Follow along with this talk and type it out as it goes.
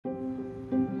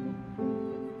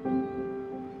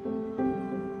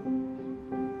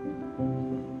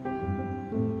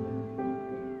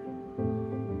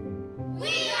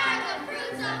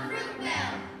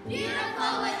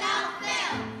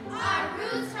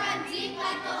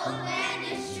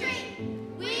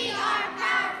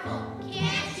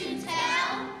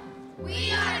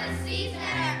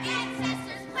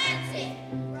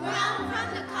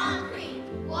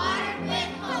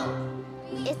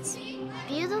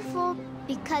powerful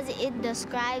because it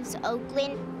describes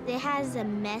Oakland. It has a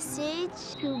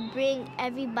message to bring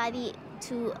everybody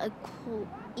to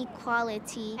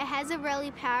equality. It has a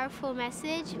really powerful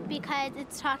message because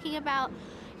it's talking about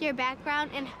your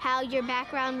background and how your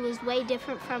background was way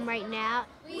different from right now.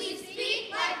 We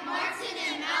speak like Martin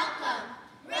and Malcolm,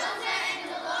 Rosa and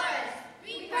Dolores.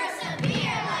 We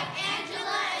persevere like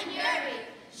Angela and Yuri,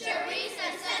 Charisse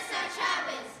and Cesar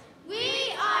Chavez.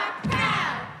 We are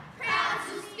proud, proud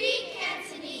to speak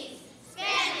Cantonese,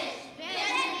 Spanish,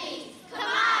 Vietnamese,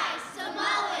 Khmer,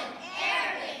 Samoan,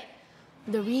 Arabic.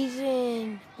 The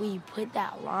reason we put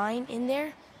that line in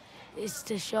there is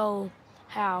to show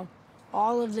how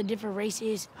all of the different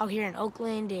races out here in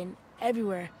Oakland and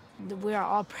everywhere, we are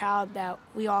all proud that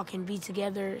we all can be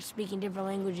together speaking different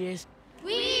languages.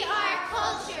 We are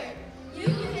cultured. You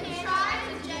can try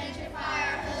to gentrify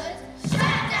our hoods, shut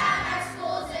down our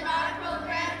schools and our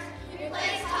programs,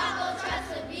 replace taco trucks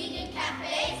with vegan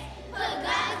cafes, put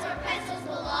guns where pencils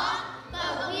belong,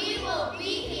 but we will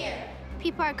be here.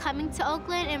 People are coming to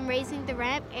Oakland and raising the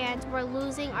rent, and we're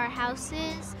losing our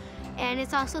houses. And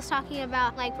it's also talking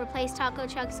about, like, replace taco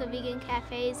trucks with vegan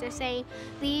cafes. They're saying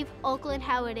leave Oakland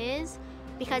how it is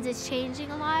because it's changing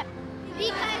a lot.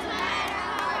 Because no matter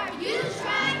how hard you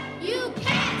try, you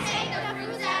can't take the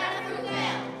fruits out of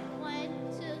Fruitvale. 1,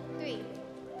 2,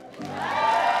 3.